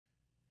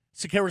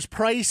Sekeres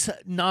Price,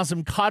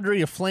 Nazem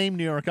Kadri, a Flame,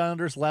 New York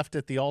Islanders left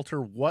at the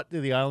altar. What do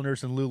the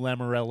Islanders and Lou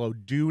Lamoriello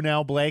do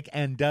now, Blake?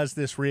 And does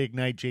this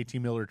reignite JT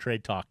Miller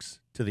trade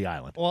talks to the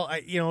island? Well,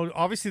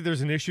 obviously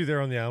there's an issue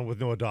there on the island with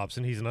Noah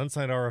Dobson. He's an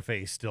unsigned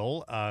RFA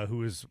still,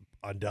 who is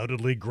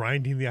undoubtedly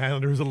grinding the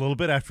Islanders a little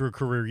bit after a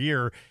career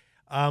year.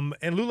 And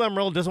Lou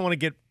Lamoriello doesn't want to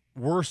get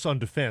worse on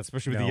defense,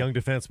 especially with the young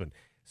defenseman.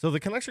 So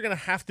the Canucks are going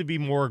to have to be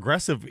more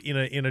aggressive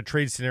in a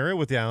trade scenario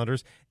with the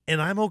Islanders,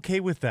 and I'm okay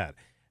with that.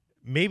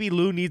 Maybe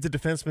Lou needs a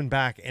defenseman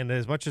back, and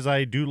as much as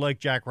I do like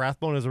Jack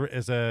Rathbone as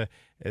he's not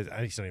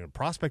even a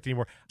prospect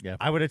anymore,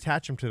 I would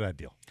attach him to that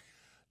deal.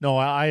 No,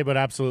 I would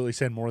absolutely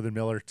send more than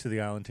Miller to the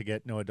island to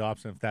get Noah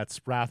Dobson. If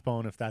that's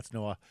Rathbone, if that's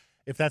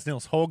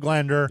Nils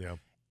Höglander,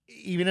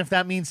 even if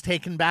that means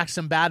taking back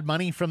some bad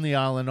money from the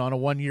island on a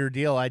one-year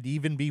deal, I'd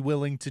even be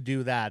willing to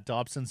do that.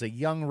 Dobson's a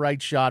young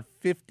right shot,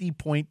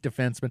 50-point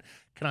defenseman.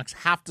 Canucks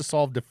have to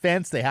solve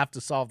defense. They have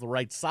to solve the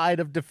right side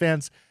of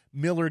defense.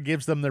 Miller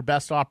gives them their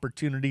best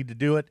opportunity to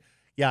do it.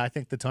 Yeah, I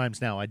think the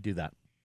time's now. I'd do that.